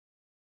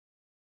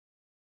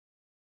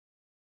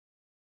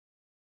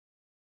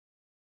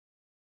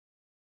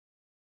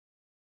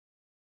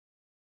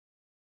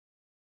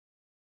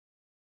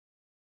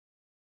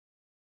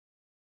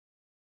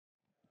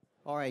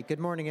All right, good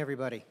morning,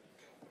 everybody.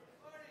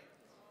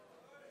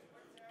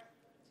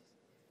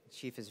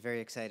 Chief is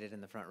very excited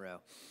in the front row.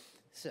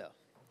 So,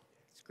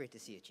 it's great to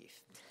see you,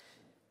 Chief.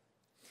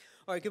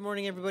 All right, good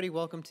morning, everybody.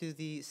 Welcome to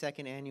the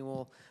second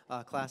annual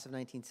Class of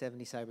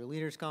 1970 Cyber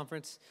Leaders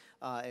Conference.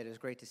 It is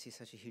great to see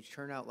such a huge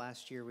turnout.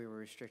 Last year, we were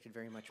restricted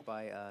very much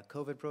by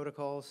COVID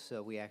protocols,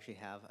 so we actually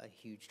have a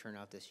huge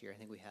turnout this year. I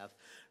think we have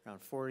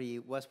around 40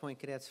 West Point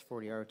cadets,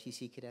 40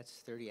 ROTC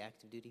cadets, 30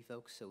 active duty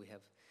folks, so we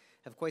have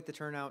quite the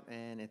turnout,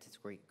 and it's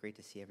great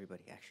to see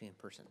everybody actually in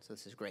person, so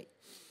this is great.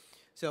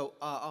 So,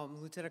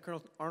 Lieutenant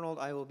Colonel Arnold,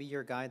 I will be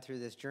your guide through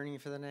this journey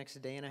for the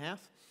next day and a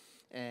half,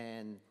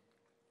 and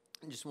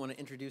I just want to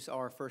introduce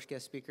our first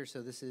guest speaker.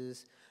 So this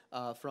is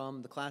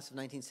from the class of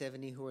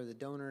 1970, who are the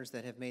donors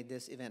that have made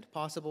this event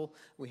possible.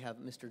 We have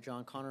Mr.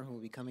 John Connor, who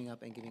will be coming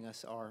up and giving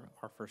us our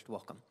first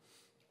welcome.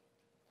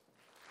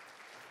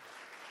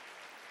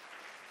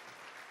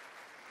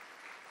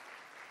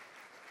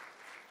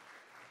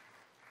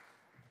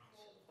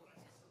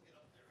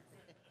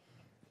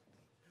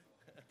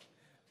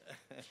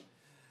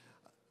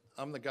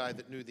 I'm the guy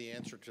that knew the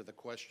answer to the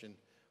question,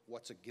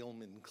 what's a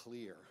Gilman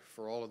clear,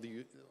 for all of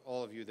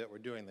you that were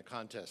doing the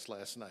contest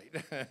last night.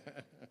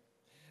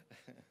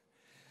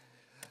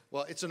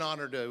 Well, it's an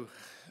honor to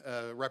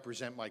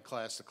represent my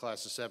class, the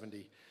class of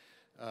 70.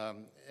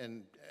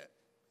 And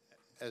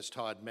as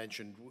Todd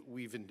mentioned,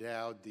 we've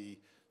endowed the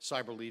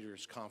Cyber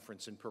Leaders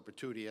Conference in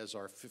perpetuity as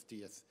our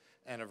 50th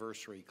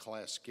anniversary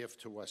class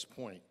gift to West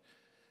Point.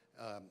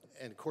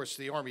 And of course,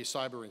 the Army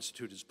Cyber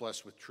Institute is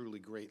blessed with truly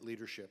great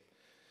leadership.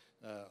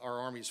 Our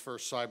Army's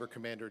first cyber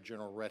commander,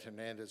 General Rhett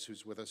Hernandez,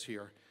 who's with us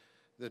here,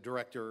 the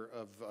director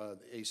of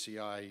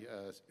ACI,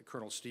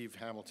 Colonel Steve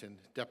Hamilton,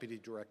 Deputy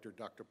Director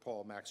Dr.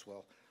 Paul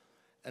Maxwell,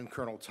 and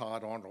Colonel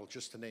Todd Arnold,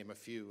 just to name a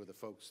few of the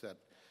folks that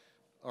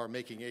are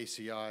making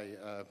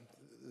ACI,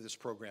 this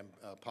program,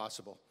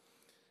 possible.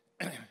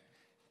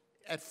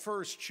 At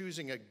first,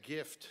 choosing a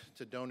gift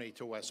to donate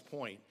to West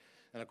Point,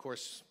 and of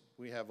course,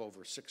 we have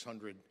over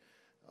 600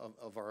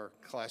 of our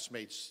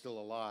classmates still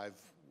alive,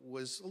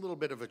 was a little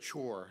bit of a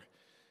chore.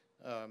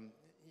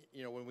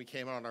 You know, when we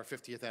came on our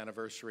 50th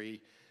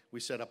anniversary, we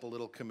set up a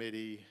little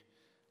committee.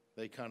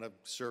 They kind of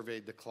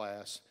surveyed the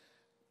class.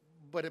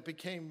 But it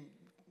became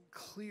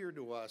clear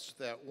to us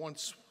that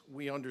once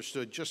we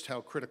understood just how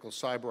critical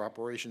cyber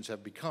operations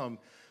have become,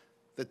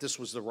 that this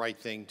was the right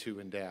thing to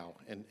endow.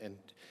 And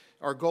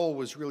our goal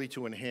was really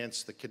to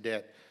enhance the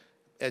cadet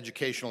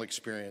educational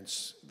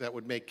experience that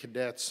would make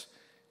cadets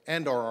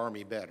and our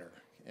Army better.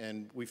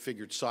 And we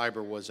figured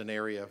cyber was an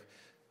area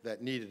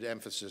that needed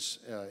emphasis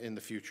in the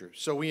future.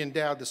 So we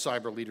endowed the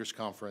Cyber Leaders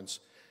Conference,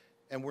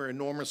 and we're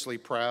enormously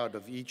proud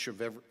of each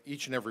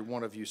and every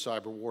one of you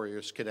cyber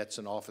warriors, cadets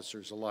and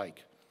officers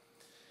alike.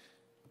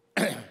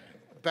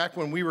 Back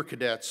when we were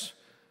cadets,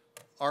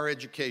 our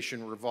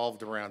education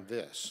revolved around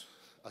this,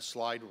 a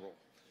slide rule.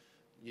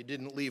 You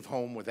didn't leave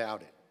home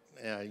without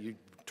it. You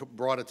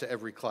brought it to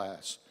every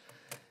class.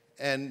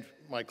 And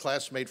my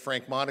classmate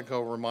Frank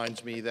Monaco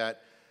reminds me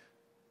that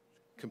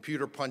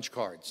computer punch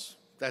cards,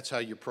 that's how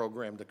you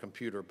programmed a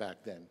computer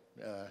back then.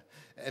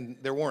 And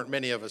there weren't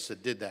many of us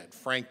that did that.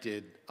 Frank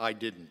did, I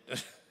didn't.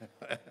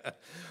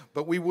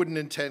 But we wouldn't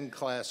attend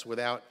class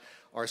without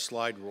our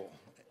slide rule.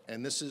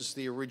 And this is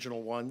the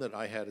original one that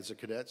I had as a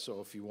cadet, so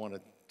if you want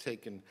to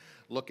take and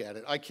look at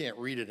it. I can't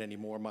read it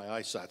anymore, my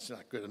eyesight's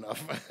not good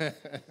enough.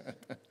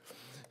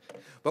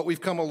 But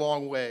we've come a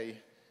long way,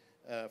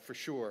 for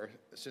sure,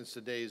 since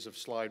the days of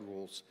slide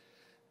rules.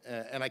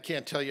 And I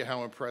can't tell you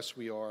how impressed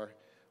we are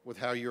with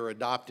how you're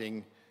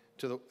adopting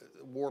to the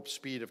warp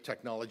speed of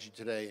technology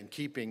today and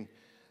keeping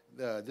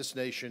this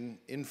nation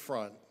in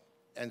front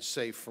and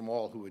safe from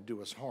all who would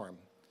do us harm.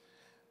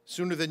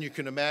 Sooner than you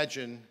can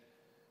imagine,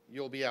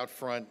 you'll be out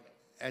front,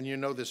 and you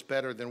know this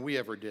better than we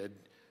ever did.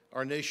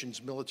 Our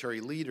nation's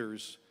military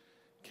leaders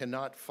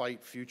cannot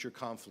fight future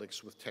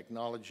conflicts with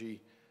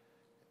technology,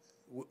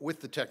 with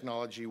the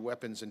technology,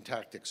 weapons, and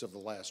tactics of the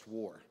last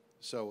war.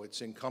 So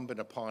it's incumbent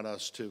upon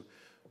us to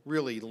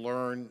really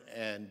learn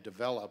and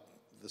develop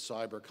the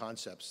cyber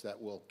concepts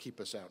that will keep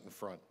us out in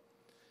front.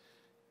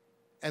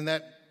 And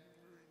that,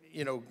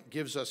 you know,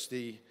 gives us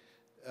the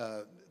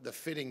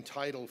fitting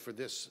title for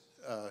this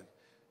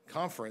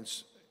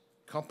conference,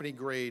 Company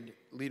Grade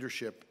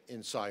Leadership in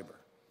Cyber,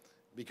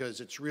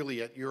 because it's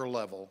really at your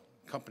level,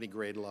 company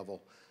grade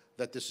level,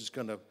 that this is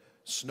going to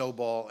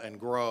snowball and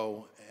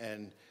grow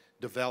and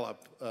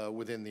develop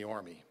within the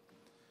Army.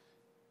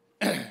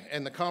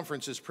 And the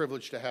conference is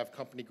privileged to have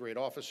company grade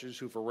officers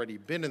who've already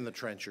been in the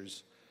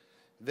trenches.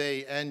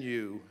 They and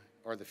you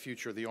are the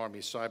future of the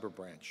Army's cyber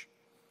branch.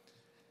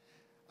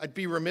 I'd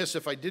be remiss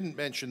if I didn't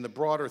mention the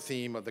broader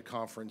theme of the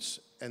conference,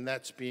 and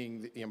that's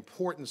being the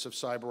importance of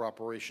cyber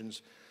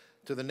operations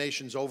to the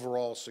nation's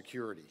overall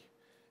security.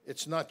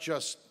 It's not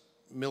just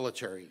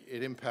military.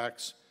 It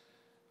impacts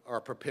our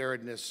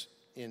preparedness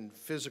in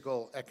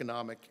physical,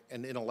 economic,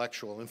 and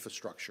intellectual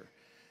infrastructure.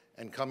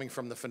 And coming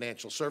from the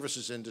financial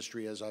services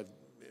industry, as I've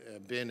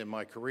been in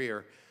my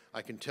career,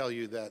 I can tell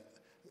you that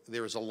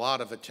there is a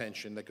lot of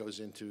attention that goes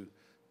into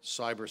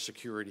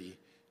cybersecurity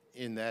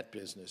in that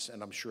business,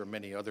 and I'm sure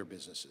many other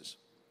businesses.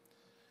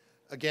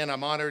 Again,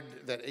 I'm honored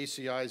that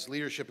ACI's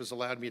leadership has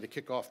allowed me to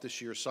kick off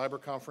this year's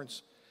cyber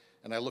conference,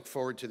 and I look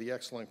forward to the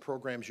excellent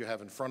programs you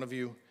have in front of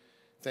you.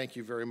 Thank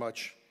you very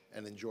much,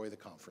 and enjoy the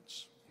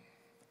conference.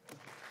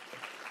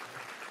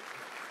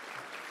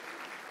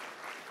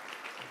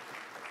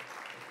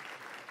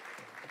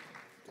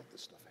 Get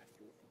this stuff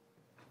afterward.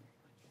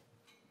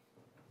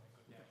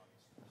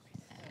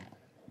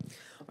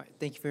 All right,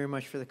 thank you very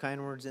much for the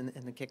kind words and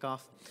the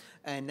kickoff.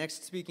 And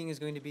next speaking is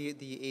going to be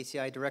the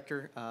ACI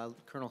Director,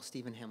 Colonel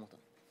Stephen Hamilton.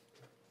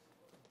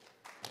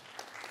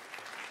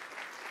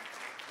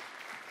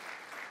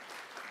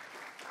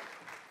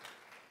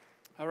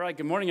 All right,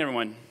 good morning,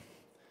 everyone.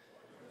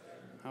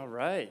 All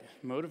right,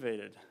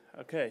 motivated.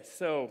 Okay,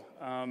 so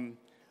I'm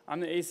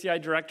the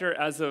ACI Director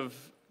as of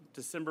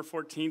December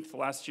 14th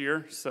last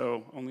year,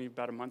 so only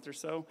about a month or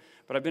so.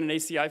 But I've been in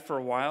ACI for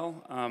a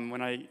while.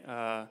 When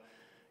I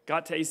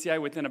got to ACI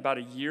within about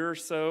a year or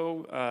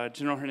so,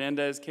 General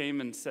Hernandez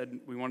came and said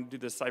we want to do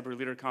this Cyber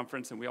Leader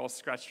Conference, and we all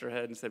scratched our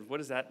head and said, what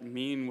does that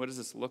mean? What does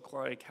this look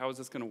like? How is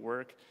this going to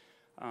work?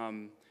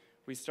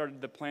 We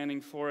started the planning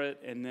for it,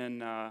 and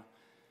then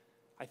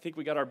I think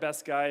we got our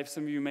best guy.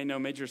 Some of you may know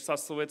Major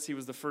Suslowitz. He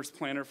was the first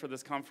planner for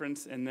this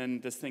conference, and then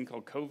this thing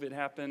called COVID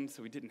happened,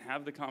 so we didn't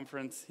have the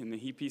conference in the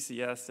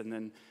HEPCS, and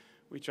then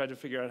we tried to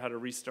figure out how to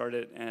restart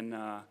it, and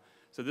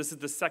so this is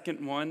the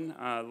second one,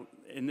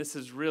 and this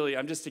is really,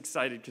 I'm just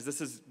excited because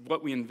this is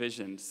what we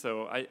envisioned.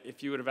 So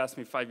if you would have asked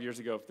me 5 years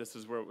ago if this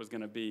is where it was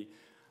going to be,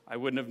 I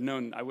wouldn't have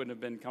known, I wouldn't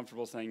have been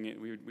comfortable saying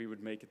we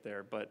would make it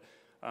there, but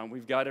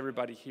we've got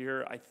everybody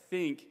here. I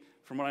think,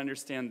 from what I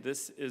understand,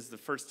 this is the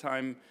first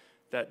time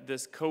that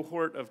this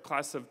cohort of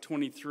class of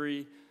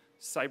 23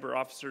 cyber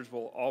officers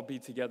will all be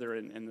together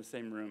in the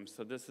same room.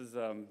 So this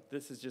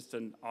is just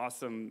an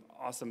awesome,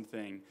 awesome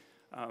thing.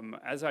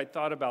 As I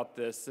thought about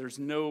this, there's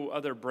no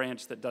other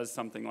branch that does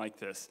something like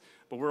this,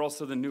 but we're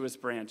also the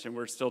newest branch, and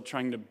we're still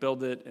trying to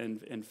build it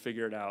and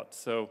figure it out.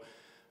 So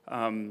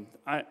I'm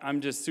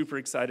just super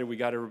excited we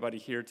got everybody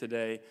here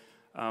today.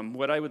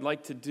 What I would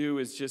like to do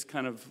is just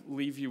kind of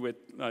leave you with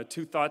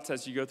two thoughts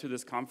as you go through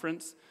this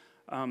conference.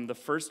 The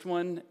first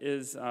one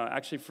is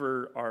actually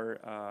for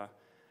our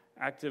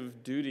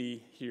active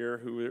duty here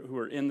who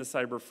are in the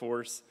cyber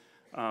force.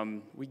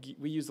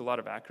 We use a lot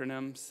of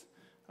acronyms.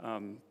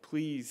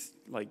 Please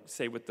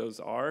say what those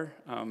are.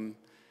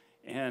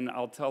 And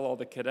I'll tell all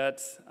the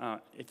cadets,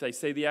 if they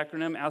say the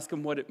acronym, ask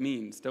them what it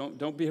means.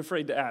 Don't be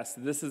afraid to ask.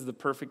 This is the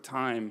perfect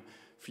time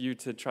for you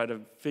to try to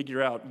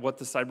figure out what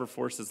the cyber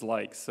force is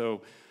like.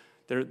 So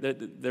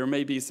there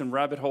may be some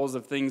rabbit holes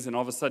of things, and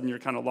all of a sudden you're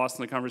kind of lost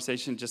in the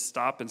conversation. Just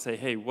stop and say,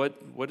 hey,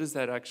 what does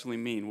that actually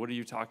mean? What are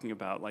you talking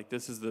about?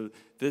 This is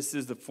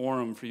the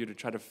forum for you to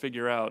try to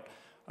figure out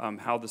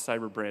how the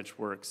cyber branch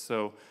works.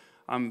 So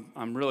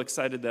I'm real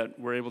excited that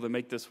we're able to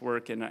make this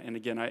work, and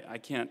again, I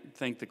can't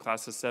thank the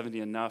class of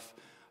 70 enough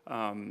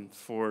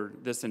for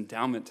this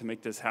endowment to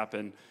make this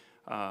happen,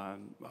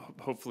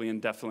 hopefully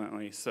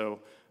indefinitely. So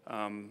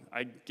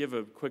I give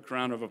a quick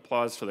round of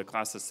applause for the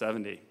class of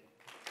 70.